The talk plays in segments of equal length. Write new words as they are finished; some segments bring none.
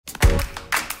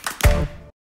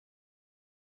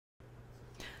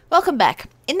Welcome back.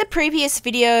 In the previous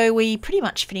video, we pretty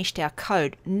much finished our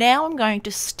code. Now I'm going to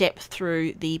step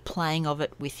through the playing of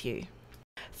it with you.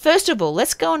 First of all,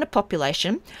 let's go into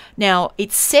population. Now,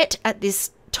 it's set at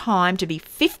this time to be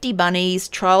 50 bunnies.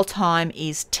 Trial time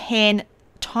is 10.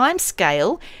 Time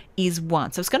scale is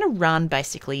 1. So it's going to run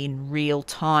basically in real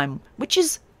time, which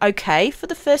is okay for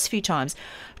the first few times.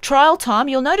 Trial time,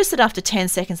 you'll notice that after 10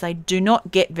 seconds, they do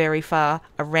not get very far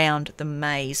around the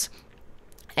maze.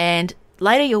 And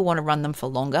later you'll want to run them for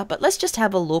longer, but let's just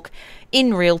have a look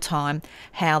in real time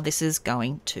how this is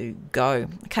going to go.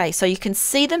 Okay, so you can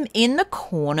see them in the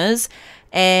corners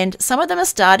and some of them are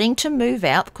starting to move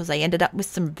out because they ended up with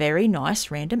some very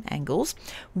nice random angles.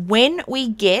 When we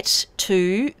get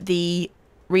to the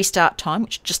restart time,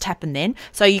 which just happened then,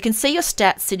 so you can see your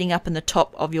stats sitting up in the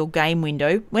top of your game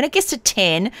window. When it gets to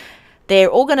 10, they're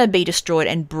all going to be destroyed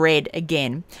and bred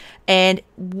again. And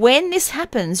when this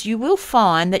happens, you will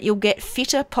find that you'll get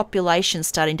fitter populations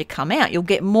starting to come out. You'll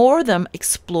get more of them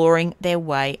exploring their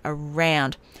way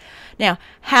around. Now,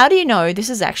 how do you know this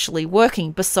is actually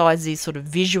working besides these sort of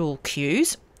visual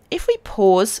cues? If we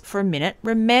pause for a minute,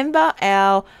 remember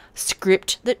our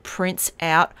script that prints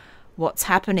out what's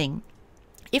happening.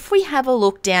 If we have a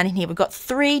look down in here, we've got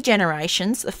 3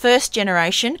 generations. The first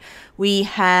generation, we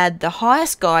had the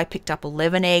highest guy picked up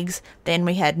 11 eggs. Then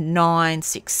we had 9,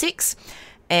 6, 6,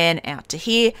 and out to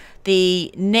here.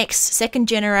 The next second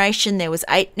generation, there was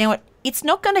 8. Now, it's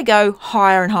not going to go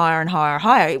higher and higher and higher and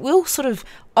higher. It will sort of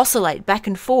oscillate back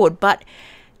and forward, but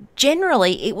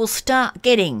generally it will start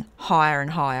getting higher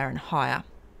and higher and higher.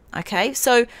 Okay,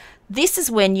 so this is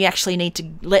when you actually need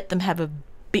to let them have a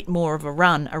bit more of a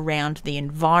run around the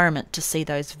environment to see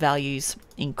those values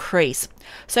increase.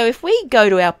 So if we go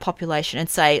to our population and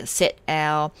say set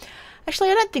our, actually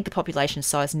I don't think the population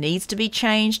size needs to be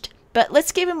changed, but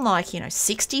let's give them like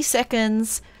 60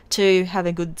 seconds to have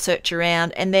a good search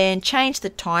around, and then change the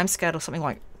time scale to something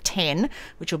like 10,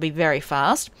 which will be very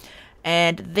fast,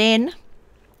 and then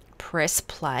press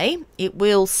play. It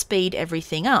will speed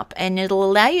everything up and it'll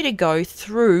allow you to go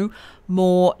through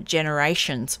more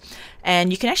generations,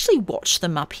 and you can actually watch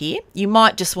them up here. You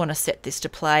might just want to set this to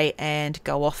play and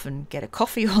go off and get a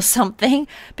coffee or something,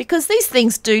 because these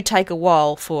things do take a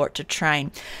while for it to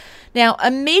train. Now,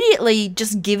 immediately,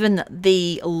 just given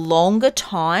the longer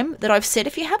time that I've set,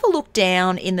 if you have a look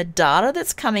down in the data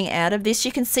that's coming out of this,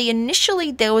 you can see initially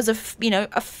there was a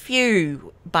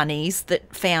few bunnies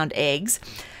that found eggs,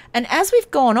 and as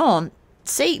we've gone on,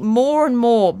 see more and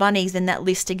more bunnies in that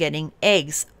list are getting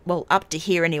eggs. Well, up to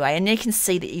here anyway, and you can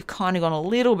see that you've kind of gone a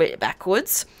little bit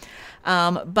backwards,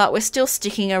 but we're still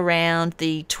sticking around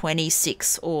the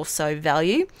 26 or so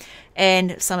value,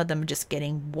 and some of them are just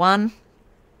getting 1.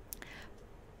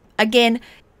 Again,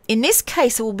 in this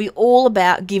case, it will be all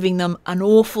about giving them an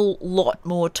awful lot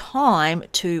more time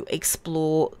to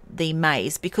explore the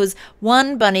maze, because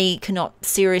one bunny cannot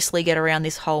seriously get around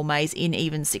this whole maze in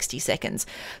even 60 seconds.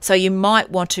 So you might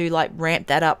want to like ramp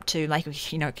that up to like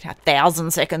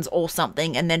 1,000 seconds or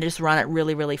something, and then just run it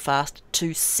really, really fast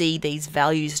to see these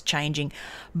values changing.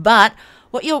 But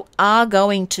what you are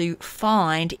going to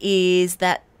find is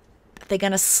that they're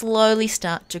going to slowly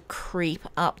start to creep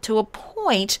up to a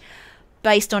point,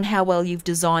 based on how well you've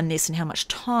designed this and how much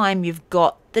time you've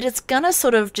got, that it's going to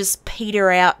sort of just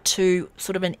peter out to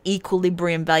sort of an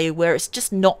equilibrium value where it's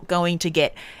just not going to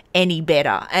get any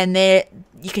better. And there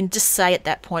you can just say at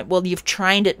that point, well, you've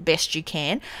trained it best you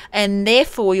can, and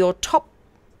therefore your top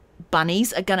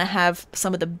bunnies are going to have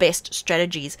some of the best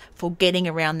strategies for getting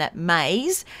around that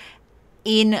maze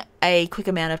in a quick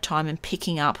amount of time and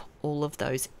picking up all of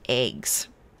those eggs.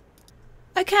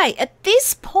 Okay, at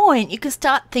this point you can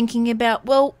start thinking about,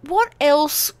 well, what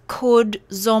else could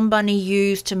Zombunny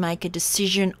use to make a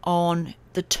decision on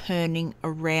the turning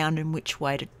around and which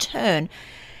way to turn?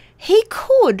 He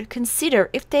could consider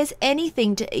if there's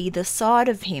anything to either side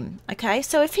of him. Okay,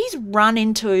 so if he's run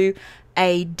into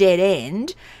a dead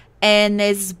end and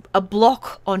there's a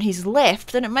block on his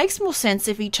left, then it makes more sense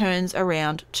if he turns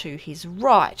around to his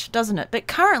right, doesn't it? But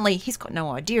currently he's got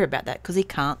no idea about that because he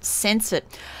can't sense it.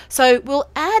 So we'll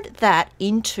add that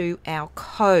into our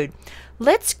code.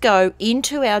 Let's go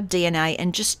into our DNA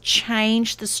and just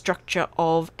change the structure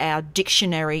of our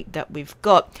dictionary that we've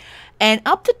got. And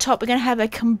up the top, we're going to have a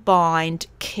combined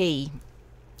key.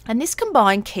 And this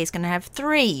combined key is going to have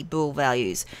 3 bool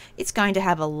values. It's going to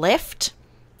have a left.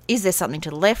 Is there something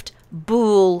to the left?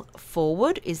 Bool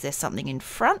forward. Is there something in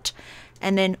front?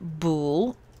 And then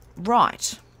bool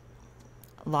right.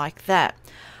 Like that.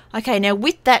 Okay, now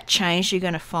with that change, you're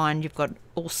going to find you've got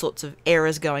all sorts of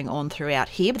errors going on throughout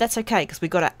here, but that's okay because we've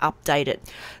got to update it.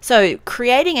 So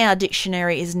creating our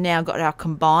dictionary is now got our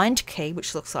combined key,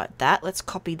 which looks like that. Let's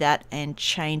copy that and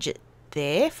change it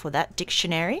there for that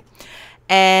dictionary.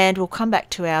 And we'll come back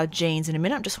to our genes in a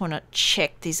minute. I just want to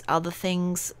check these other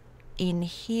things in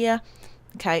here.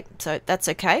 Okay, so that's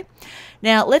okay.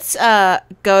 Now let's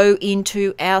go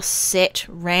into our set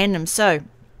random. So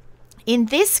in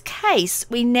this case,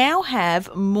 we now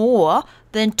have more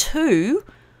than 2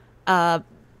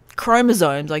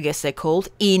 chromosomes, I guess they're called,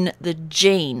 in the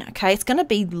gene. Okay, it's going to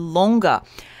be longer.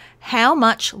 How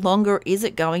much longer is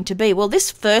it going to be? Well,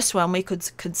 this first one we could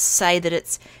say that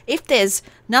it's, if there's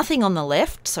nothing on the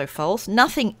left, so false,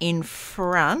 nothing in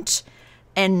front,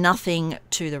 and nothing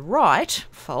to the right,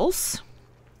 false,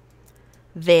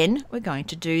 then we're going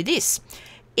to do this.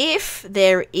 If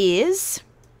there is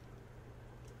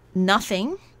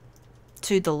nothing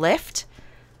to the left,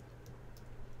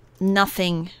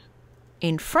 nothing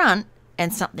in front,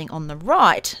 and something on the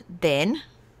right, then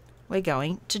we're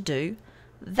going to do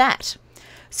that.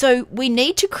 So we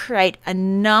need to create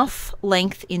enough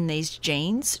length in these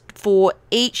genes for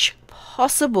each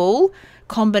possible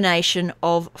combination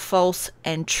of false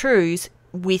and trues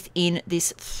within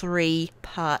this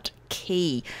 3-part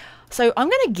key. So I'm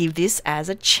going to give this as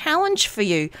a challenge for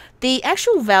you. The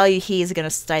actual value here is going to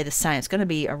stay the same. It's going to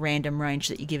be a random range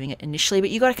that you're giving it initially, but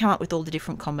you've got to come up with all the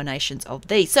different combinations of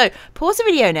these. So pause the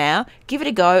video now, give it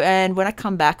a go, and when I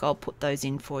come back, I'll put those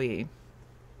in for you.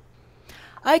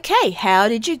 Okay, how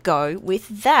did you go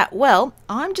with that? Well,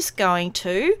 I'm just going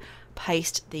to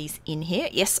paste these in here.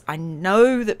 Yes, I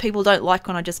know that people don't like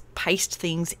when I just paste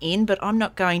things in, but I'm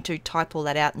not going to type all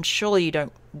that out, and surely you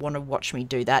don't want to watch me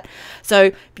do that.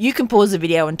 So you can pause the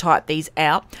video and type these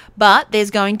out, but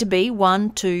there's going to be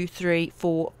 1, 2, 3,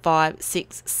 4, 5,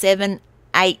 6, 7,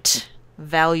 8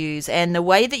 values, and the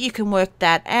way that you can work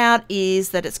that out is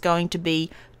that it's going to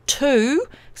be 2,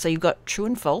 so you've got true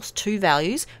and false, 2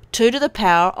 values, 2 to the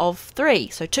power of 3,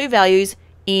 so 2 values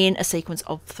in a sequence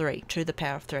of 3, 2 to the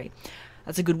power of 3.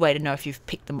 That's a good way to know if you've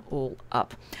picked them all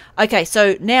up. Okay,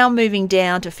 so now moving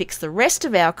down to fix the rest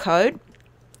of our code,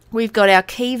 we've got our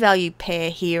key value pair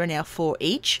here and our for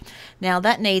each. Now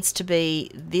that needs to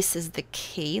be, this is the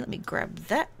key. Let me grab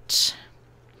that,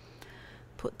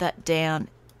 put that down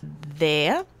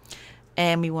there,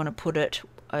 and we want to put it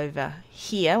over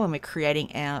here when we're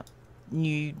creating our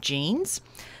new genes.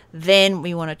 Then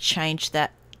we want to change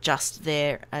that just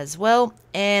there as well,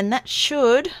 and that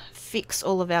should fix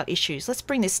all of our issues. Let's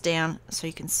bring this down so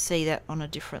you can see that on a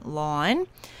different line.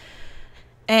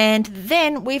 And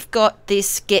then we've got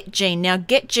this get gene. Now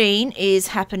get gene is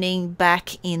happening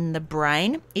back in the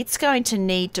brain. It's going to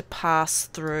need to pass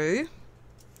through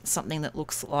something that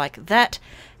looks like that,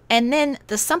 and then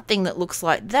the something that looks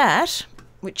like that,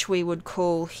 which we would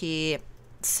call here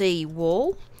C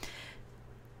wall,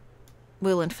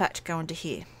 will in fact go into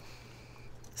here.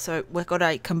 So we've got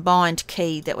a combined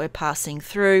key that we're passing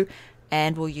through,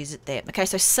 and we'll use it there. Okay,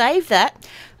 so save that.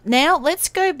 Now let's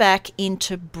go back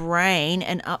into brain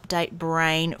and update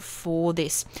brain for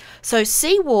this. So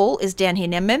C wall is down here.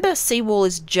 Now remember, C wall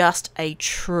is just a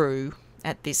true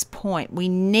at this point. We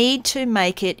need to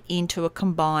make it into a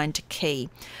combined key.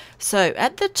 So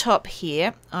at the top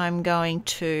here, I'm going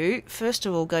to first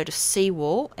of all go to C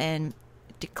wall and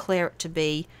declare it to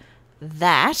be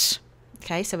that.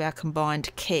 Okay, so our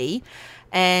combined key,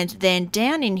 and then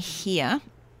down in here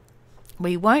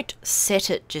we won't set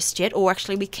it just yet, or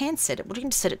actually we can set it. We're going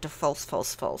to set it to false,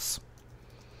 false, false,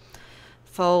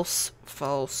 false,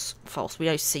 false, false. We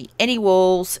don't see any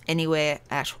walls anywhere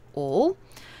at all.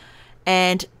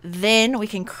 And then we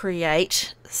can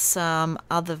create some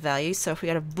other values. So if we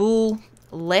go to bool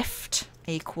left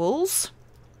equals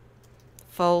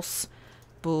false,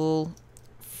 bool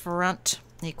front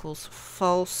equals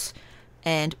false,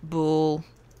 and bool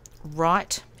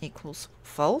right equals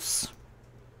false.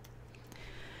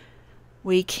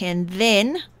 We can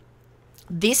then,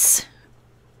 this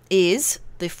is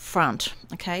the front.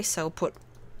 Okay, so we'll put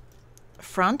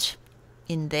front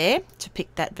in there to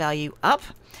pick that value up,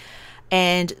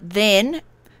 and then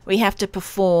we have to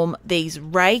perform these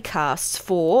ray casts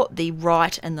for the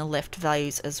right and the left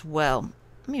values as well.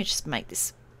 Let me just make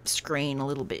this screen a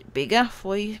little bit bigger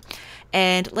for you,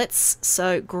 and let's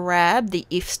grab the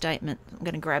if statement. I'm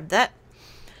going to grab that,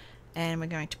 and we're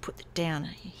going to put it down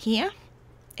here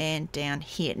and down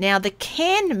here. Now the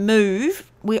can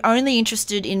move, we're only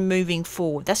interested in moving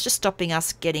forward. That's just stopping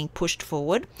us getting pushed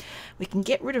forward. We can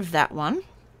get rid of that one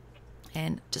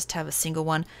and just have a single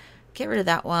one. Get rid of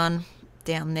that one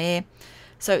down there.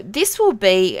 So this will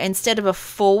be, instead of a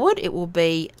forward, it will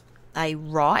be a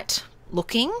right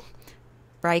looking,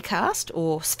 raycast,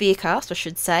 or sphere cast I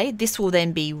should say. This will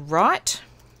then be right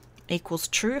equals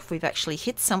true if we've actually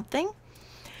hit something.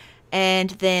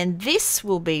 And then this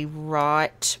will be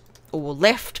right or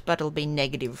left, but it'll be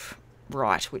negative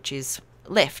right, which is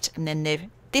left. And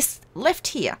then this left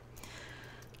here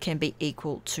can be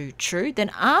equal to true.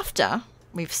 Then after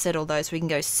we've set all those, we can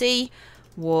go C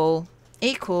wall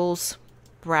equals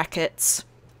brackets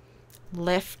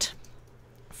left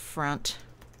front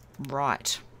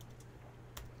right,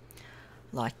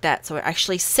 like that. So we're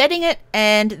actually setting it,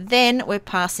 and then we're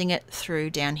passing it through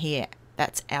down here.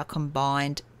 That's our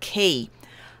combined key.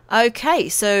 Okay,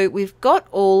 so we've got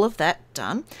all of that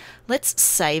done. Let's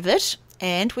save it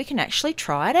and we can actually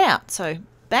try it out. So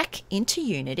back into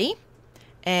Unity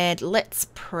and let's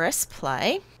press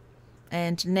play.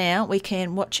 And now we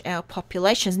can watch our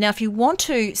populations. Now, if you want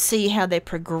to see how they're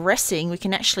progressing, we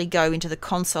can actually go into the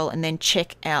console and then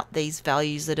check out these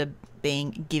values that are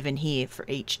being given here for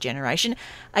each generation.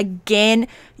 Again,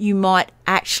 you might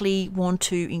actually want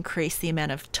to increase the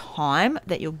amount of time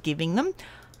that you're giving them.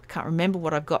 I can't remember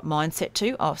what I've got mine set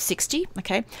to. Oh, 60.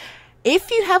 Okay.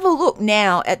 If you have a look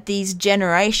now at these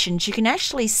generations, you can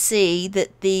actually see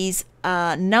that these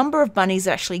number of bunnies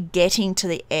actually getting to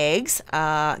the eggs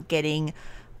are getting,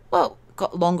 well,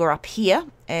 got longer up here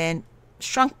and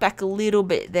shrunk back a little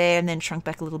bit there and then shrunk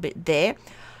back a little bit there.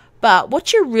 But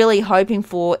what you're really hoping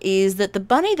for is that the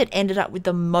bunny that ended up with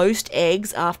the most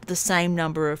eggs after the same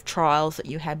number of trials that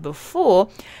you had before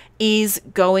is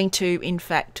going to, in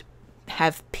fact,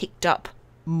 have picked up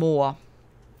more.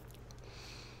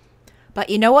 But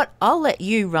you know what? I'll let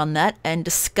you run that and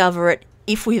discover it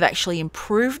if we've actually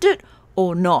improved it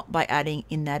or not by adding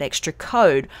in that extra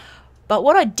code. But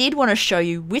what I did want to show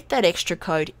you with that extra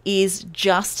code is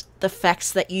just the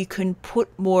facts that you can put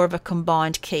more of a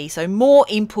combined key. So more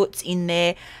inputs in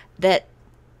there that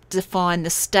define the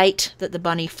state that the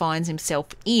bunny finds himself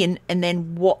in and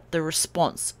then what the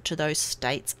response to those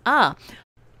states are.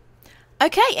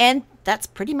 Okay, and that's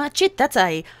pretty much it. That's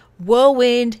a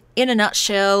whirlwind in a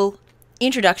nutshell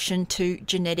introduction to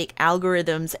genetic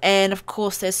algorithms. And of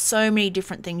course there's so many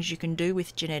different things you can do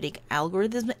with genetic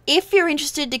algorithms. If you're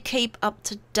interested to keep up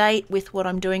to date with what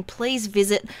I'm doing, please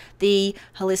visit the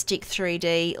Holistic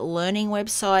 3D Learning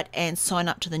website and sign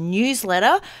up to the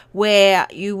newsletter, where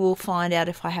you will find out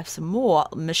if I have some more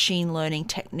machine learning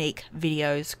technique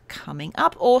videos coming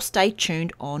up, or stay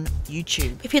tuned on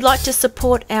YouTube. If you'd like to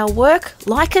support our work,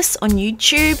 like us on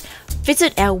YouTube,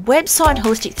 visit our website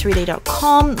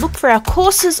holistic3d.com, look for our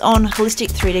courses on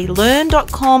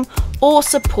holistic3dlearn.com, or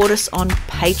support us on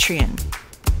Patreon.